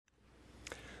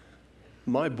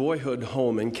My boyhood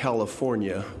home in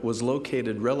California was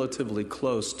located relatively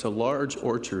close to large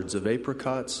orchards of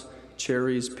apricots,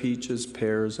 cherries, peaches,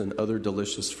 pears, and other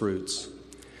delicious fruits.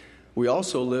 We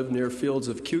also lived near fields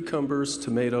of cucumbers,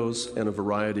 tomatoes, and a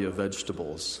variety of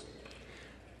vegetables.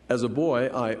 As a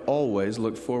boy, I always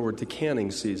looked forward to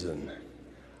canning season.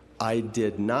 I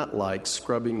did not like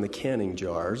scrubbing the canning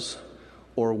jars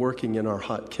or working in our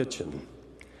hot kitchen,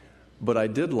 but I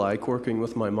did like working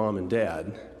with my mom and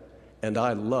dad, and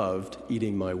I loved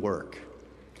eating my work.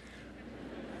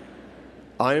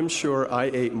 I am sure I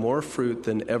ate more fruit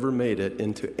than ever made it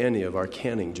into any of our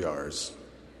canning jars.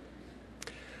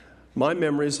 My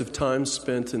memories of time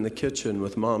spent in the kitchen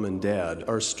with mom and dad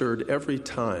are stirred every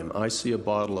time I see a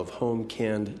bottle of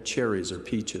home-canned cherries or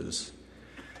peaches.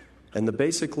 And the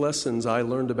basic lessons I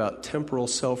learned about temporal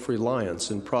self-reliance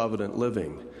and provident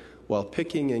living while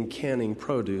picking and canning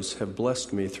produce have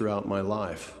blessed me throughout my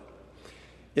life.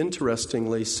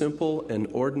 Interestingly, simple and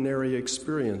ordinary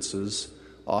experiences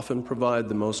often provide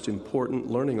the most important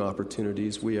learning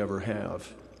opportunities we ever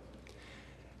have.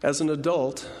 As an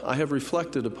adult, I have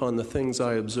reflected upon the things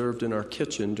I observed in our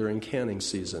kitchen during canning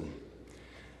season.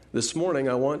 This morning,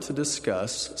 I want to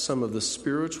discuss some of the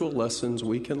spiritual lessons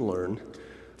we can learn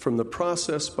from the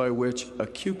process by which a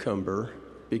cucumber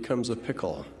becomes a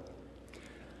pickle.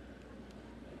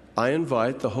 I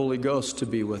invite the Holy Ghost to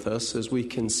be with us as we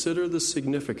consider the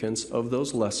significance of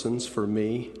those lessons for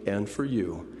me and for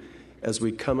you as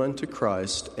we come unto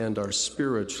Christ and are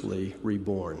spiritually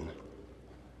reborn.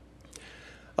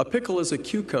 A pickle is a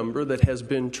cucumber that has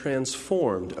been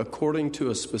transformed according to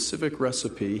a specific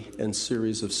recipe and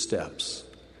series of steps.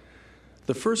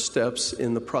 The first steps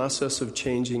in the process of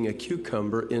changing a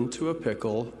cucumber into a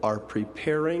pickle are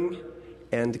preparing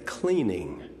and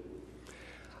cleaning.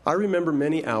 I remember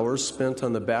many hours spent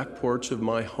on the back porch of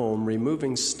my home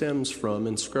removing stems from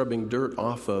and scrubbing dirt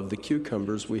off of the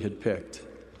cucumbers we had picked.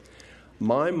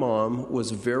 My mom was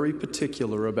very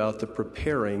particular about the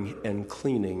preparing and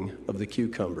cleaning of the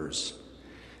cucumbers.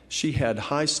 She had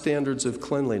high standards of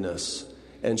cleanliness,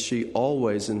 and she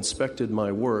always inspected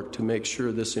my work to make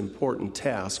sure this important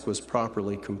task was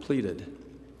properly completed.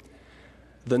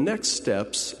 The next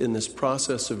steps in this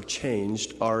process of change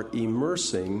are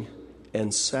immersing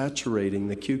and saturating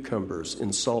the cucumbers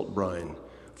in salt brine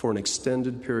for an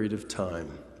extended period of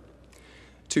time.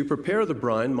 To prepare the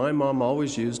brine, my mom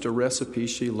always used a recipe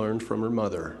she learned from her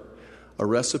mother, a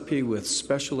recipe with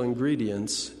special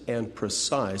ingredients and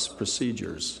precise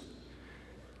procedures.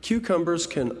 Cucumbers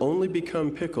can only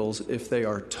become pickles if they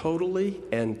are totally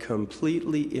and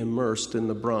completely immersed in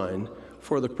the brine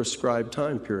for the prescribed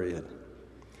time period.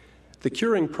 The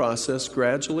curing process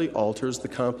gradually alters the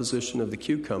composition of the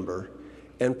cucumber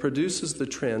and produces the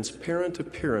transparent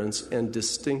appearance and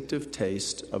distinctive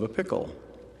taste of a pickle.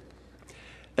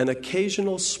 An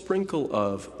occasional sprinkle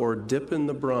of or dip in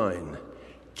the brine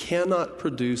cannot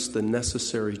produce the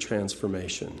necessary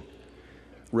transformation.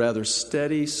 Rather,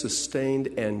 steady, sustained,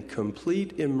 and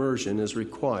complete immersion is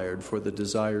required for the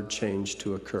desired change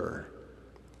to occur.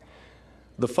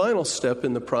 The final step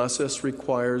in the process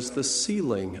requires the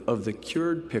sealing of the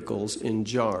cured pickles in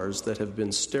jars that have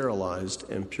been sterilized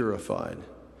and purified.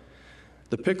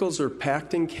 The pickles are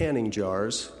packed in canning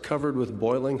jars, covered with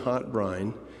boiling hot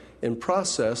brine, and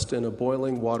processed in a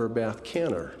boiling water bath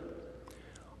canner.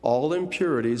 All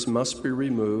impurities must be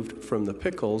removed from the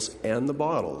pickles and the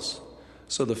bottles,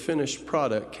 so the finished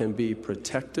product can be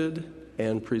protected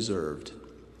and preserved.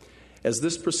 As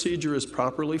this procedure is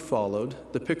properly followed,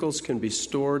 the pickles can be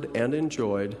stored and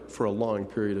enjoyed for a long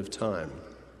period of time.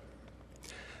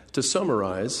 To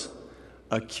summarize,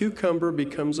 a cucumber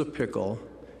becomes a pickle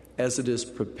as it is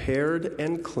prepared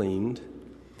and cleaned,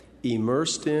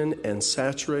 immersed in and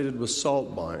saturated with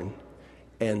salt brine,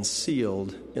 and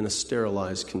sealed in a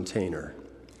sterilized container.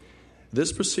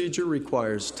 This procedure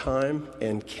requires time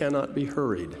and cannot be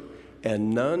hurried,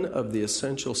 and none of the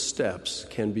essential steps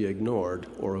can be ignored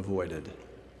or avoided.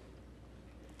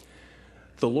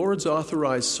 The Lord's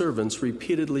authorized servants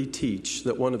repeatedly teach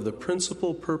that one of the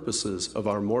principal purposes of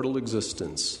our mortal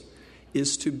existence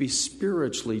is to be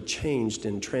spiritually changed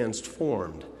and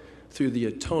transformed through the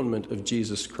atonement of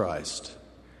Jesus Christ.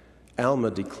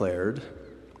 Alma declared,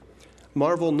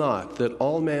 "Marvel not that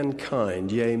all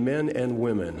mankind, yea, men and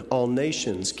women, all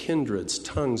nations, kindreds,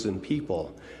 tongues, and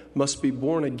people, must be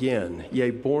born again,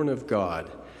 yea, born of God,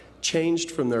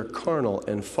 changed from their carnal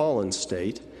and fallen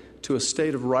state to a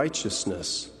state of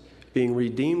righteousness, being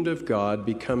redeemed of God,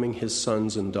 becoming his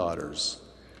sons and daughters.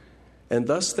 And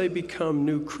thus they become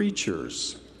new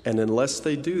creatures, and unless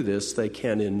they do this, they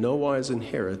can in no wise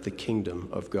inherit the kingdom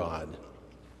of God."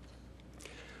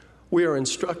 We are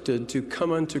instructed to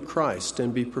come unto Christ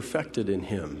and be perfected in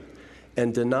him,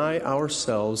 and deny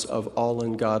ourselves of all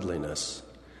ungodliness,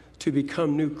 to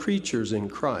become new creatures in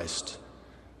Christ,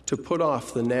 to put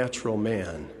off the natural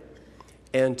man,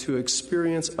 and to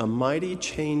experience a mighty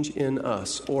change in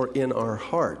us or in our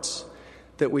hearts,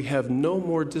 that we have no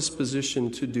more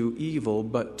disposition to do evil,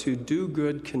 but to do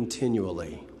good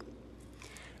continually.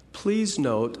 Please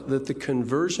note that the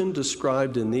conversion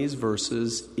described in these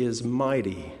verses is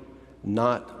mighty,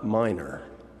 not minor.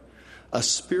 A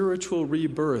spiritual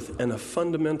rebirth and a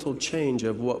fundamental change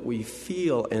of what we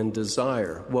feel and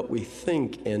desire, what we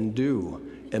think and do,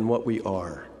 and what we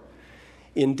are.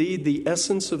 Indeed, the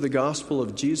essence of the gospel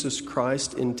of Jesus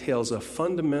Christ entails a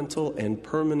fundamental and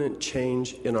permanent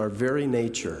change in our very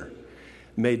nature,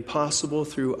 made possible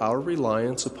through our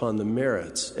reliance upon the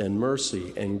merits and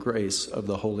mercy and grace of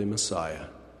the Holy Messiah.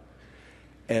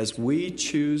 As we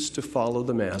choose to follow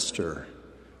the Master,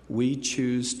 we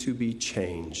choose to be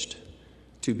changed,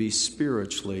 to be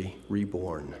spiritually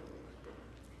reborn.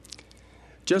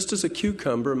 Just as a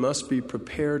cucumber must be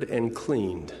prepared and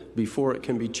cleaned before it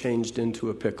can be changed into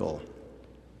a pickle,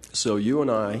 so you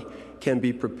and I can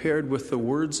be prepared with the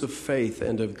words of faith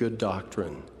and of good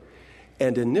doctrine,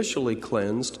 and initially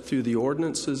cleansed through the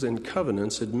ordinances and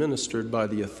covenants administered by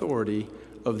the authority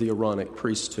of the Aaronic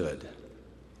priesthood.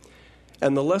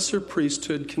 And the lesser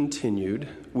priesthood continued,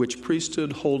 which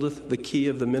priesthood holdeth the key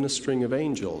of the ministering of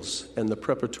angels and the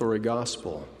preparatory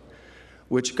gospel,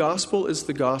 which gospel is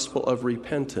the gospel of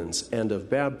repentance and of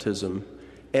baptism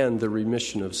and the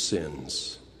remission of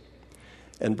sins.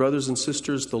 And brothers and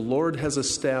sisters, the Lord has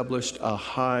established a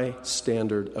high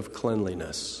standard of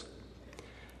cleanliness.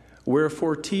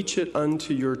 Wherefore teach it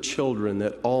unto your children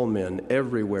that all men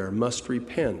everywhere must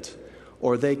repent,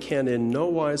 or they can in no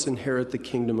wise inherit the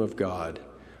kingdom of God.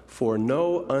 For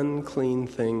no unclean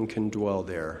thing can dwell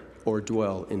there, or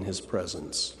dwell in his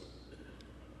presence.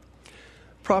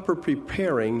 Proper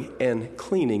preparing and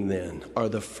cleaning, then, are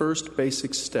the first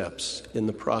basic steps in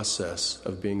the process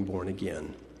of being born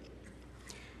again.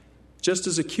 Just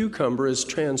as a cucumber is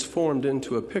transformed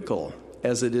into a pickle,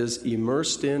 as it is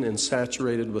immersed in and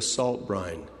saturated with salt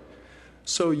brine,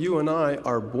 so you and I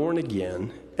are born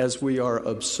again as we are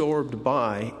absorbed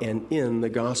by and in the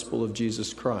gospel of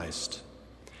Jesus Christ.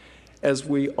 As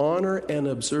we honor and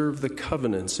observe the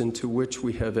covenants into which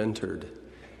we have entered,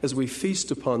 as we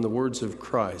feast upon the words of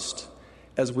Christ,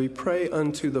 as we pray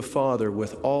unto the Father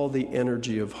with all the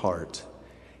energy of heart,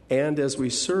 and as we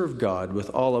serve God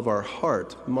with all of our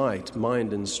heart, might,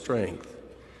 mind, and strength,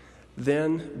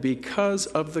 then, because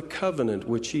of the covenant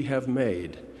which ye have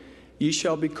made, ye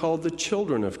shall be called the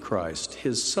children of Christ,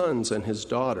 his sons and his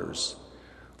daughters.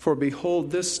 For behold,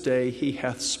 this day he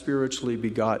hath spiritually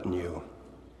begotten you.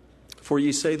 For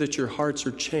ye say that your hearts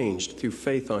are changed through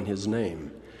faith on his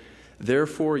name.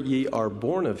 Therefore ye are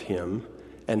born of him,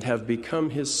 and have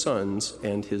become his sons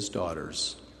and his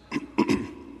daughters.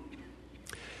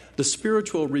 The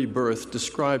spiritual rebirth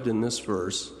described in this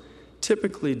verse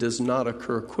typically does not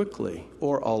occur quickly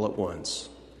or all at once.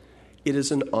 It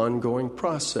is an ongoing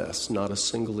process, not a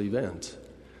single event.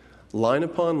 Line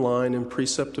upon line and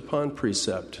precept upon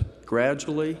precept,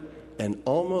 gradually and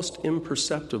almost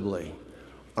imperceptibly,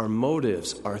 our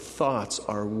motives, our thoughts,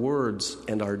 our words,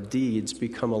 and our deeds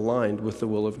become aligned with the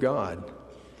will of God.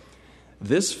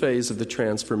 This phase of the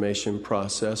transformation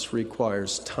process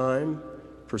requires time,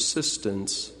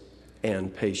 persistence,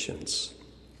 and patience.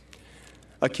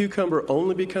 A cucumber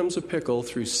only becomes a pickle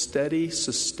through steady,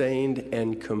 sustained,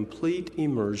 and complete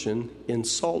immersion in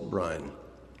salt brine.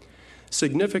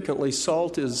 Significantly,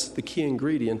 salt is the key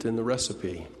ingredient in the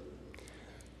recipe.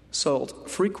 Salt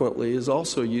frequently is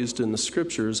also used in the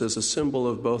scriptures as a symbol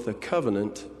of both a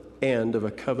covenant and of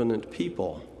a covenant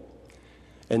people.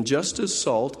 And just as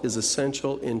salt is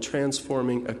essential in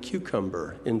transforming a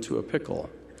cucumber into a pickle,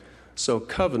 so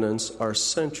covenants are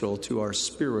central to our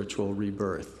spiritual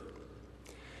rebirth.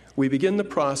 We begin the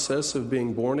process of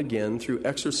being born again through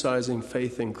exercising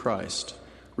faith in Christ,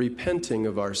 repenting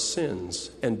of our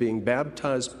sins, and being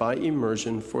baptized by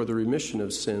immersion for the remission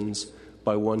of sins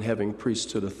by one having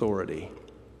priesthood authority.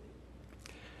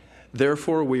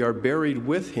 Therefore, we are buried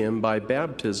with him by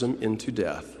baptism into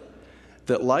death,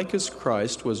 that like as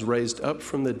Christ was raised up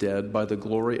from the dead by the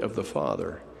glory of the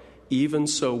Father, even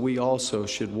so we also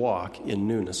should walk in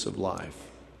newness of life.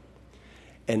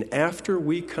 And after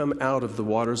we come out of the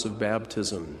waters of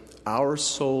baptism, our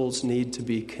souls need to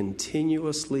be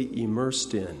continuously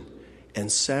immersed in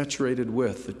and saturated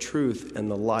with the truth and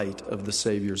the light of the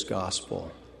Savior's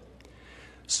gospel.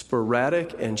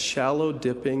 Sporadic and shallow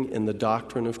dipping in the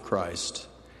doctrine of Christ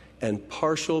and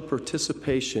partial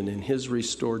participation in his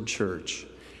restored church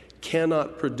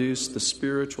cannot produce the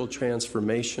spiritual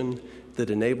transformation that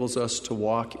enables us to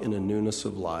walk in a newness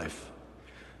of life.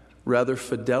 Rather,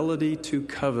 fidelity to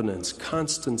covenants,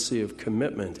 constancy of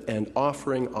commitment, and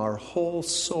offering our whole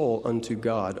soul unto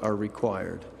God are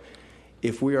required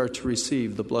if we are to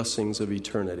receive the blessings of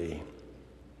eternity.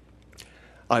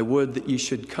 I would that ye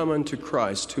should come unto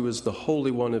Christ, who is the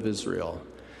Holy One of Israel,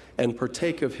 and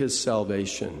partake of his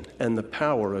salvation and the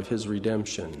power of his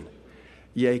redemption.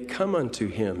 Yea, come unto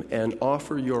him and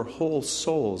offer your whole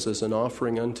souls as an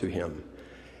offering unto him,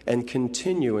 and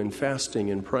continue in fasting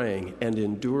and praying, and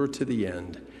endure to the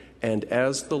end, and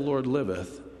as the Lord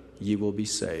liveth, ye will be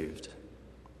saved.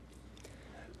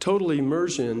 Total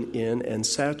immersion in and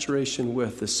saturation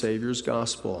with the Savior's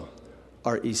gospel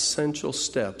are essential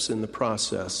steps in the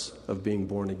process of being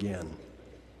born again.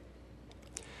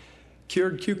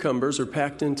 Cured cucumbers are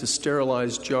packed into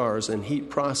sterilized jars and heat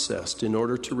processed in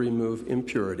order to remove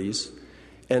impurities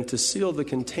and to seal the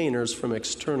containers from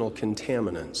external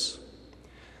contaminants.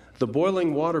 The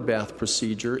boiling water bath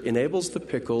procedure enables the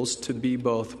pickles to be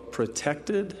both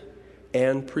protected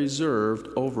and preserved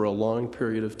over a long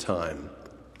period of time.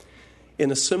 In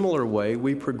a similar way,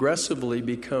 we progressively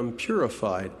become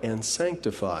purified and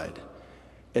sanctified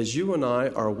as you and I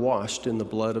are washed in the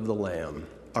blood of the Lamb,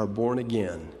 are born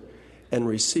again, and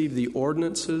receive the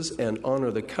ordinances and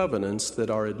honor the covenants that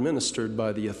are administered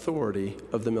by the authority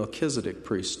of the Melchizedek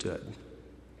priesthood.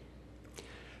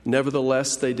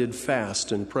 Nevertheless, they did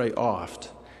fast and pray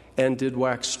oft, and did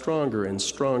wax stronger and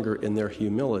stronger in their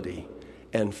humility,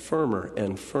 and firmer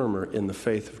in the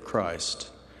faith of Christ,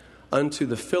 unto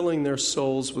the filling their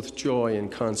souls with joy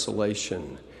and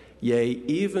consolation, yea,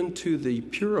 even to the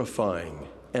purifying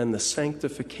and the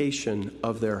sanctification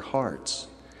of their hearts,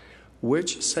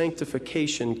 which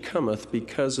sanctification cometh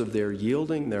because of their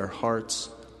yielding their hearts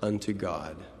unto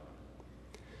God.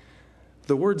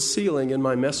 The word sealing in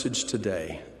my message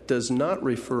today does not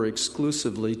refer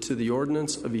exclusively to the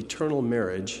ordinance of eternal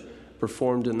marriage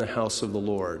performed in the house of the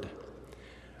Lord.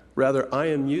 Rather, I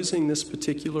am using this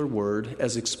particular word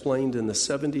as explained in the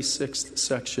 76th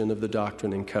section of the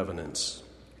Doctrine and Covenants.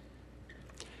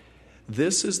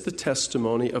 This is the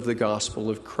testimony of the gospel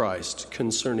of Christ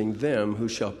concerning them who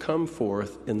shall come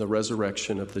forth in the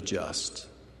resurrection of the just.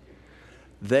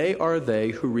 They are they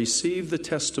who received the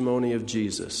testimony of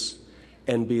Jesus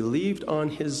and believed on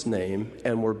his name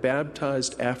and were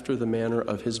baptized after the manner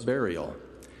of his burial,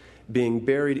 being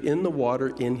buried in the water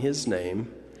in his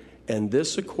name, and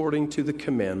this according to the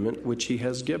commandment which he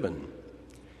has given,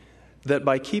 that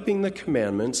by keeping the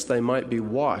commandments they might be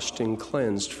washed and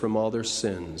cleansed from all their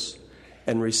sins,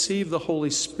 and receive the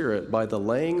Holy Spirit by the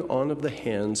laying on of the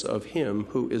hands of him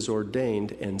who is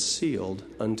ordained and sealed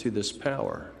unto this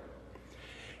power,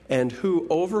 and who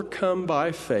overcome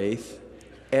by faith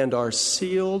and are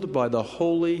sealed by the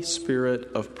Holy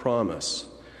Spirit of promise,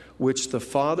 which the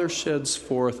Father sheds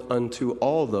forth unto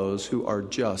all those who are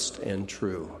just and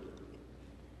true.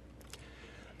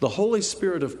 The Holy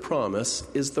Spirit of promise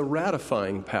is the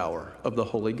ratifying power of the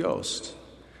Holy Ghost.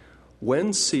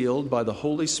 When sealed by the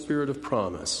Holy Spirit of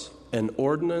promise, an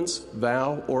ordinance,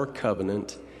 vow, or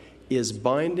covenant is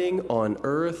binding on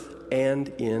earth and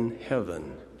in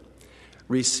heaven.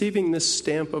 Receiving this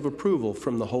stamp of approval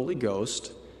from the Holy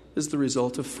Ghost is the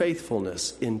result of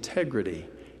faithfulness, integrity,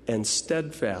 and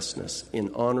steadfastness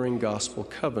in honoring gospel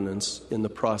covenants in the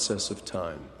process of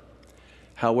time.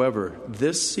 However,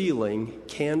 this sealing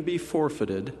can be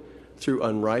forfeited through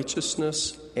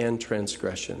unrighteousness and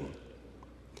transgression.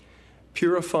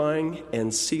 Purifying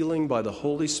and sealing by the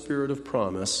Holy Spirit of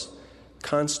promise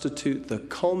constitute the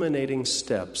culminating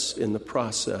steps in the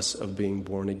process of being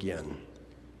born again.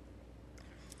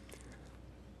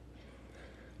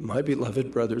 My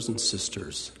beloved brothers and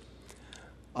sisters,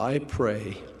 I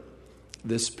pray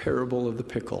this parable of the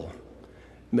pickle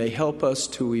may help us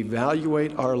to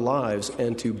evaluate our lives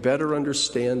and to better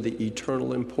understand the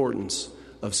eternal importance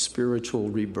of spiritual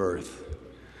rebirth.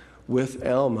 With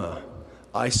Alma,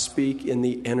 I speak in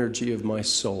the energy of my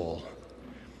soul.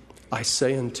 I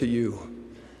say unto you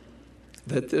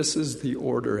that this is the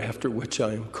order after which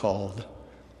I am called.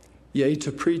 Yea,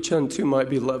 to preach unto my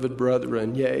beloved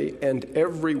brethren, yea, and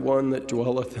every one that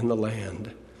dwelleth in the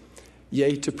land.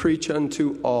 Yea, to preach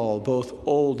unto all, both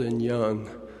old and young,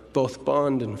 both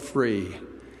bond and free.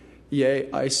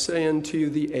 Yea, I say unto you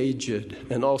the aged,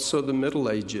 and also the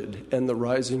middle-aged, and the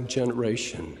rising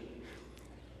generation.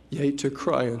 Yea, to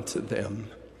cry unto them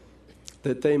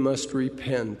that they must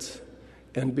repent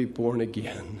and be born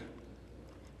again.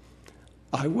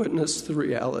 I witness the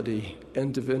reality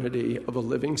and divinity of a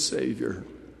living Savior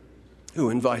who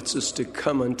invites us to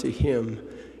come unto him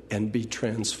and be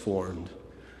transformed.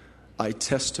 I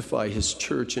testify his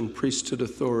church and priesthood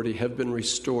authority have been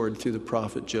restored through the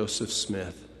prophet Joseph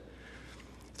Smith.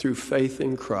 Through faith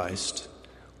in Christ,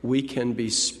 we can be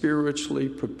spiritually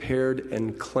prepared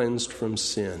and cleansed from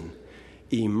sin,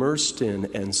 immersed in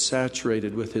and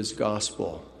saturated with his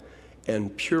gospel,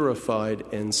 and purified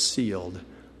and sealed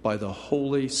by the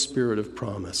Holy Spirit of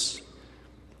promise,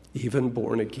 even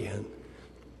born again.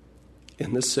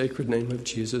 In the sacred name of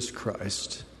Jesus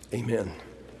Christ, amen.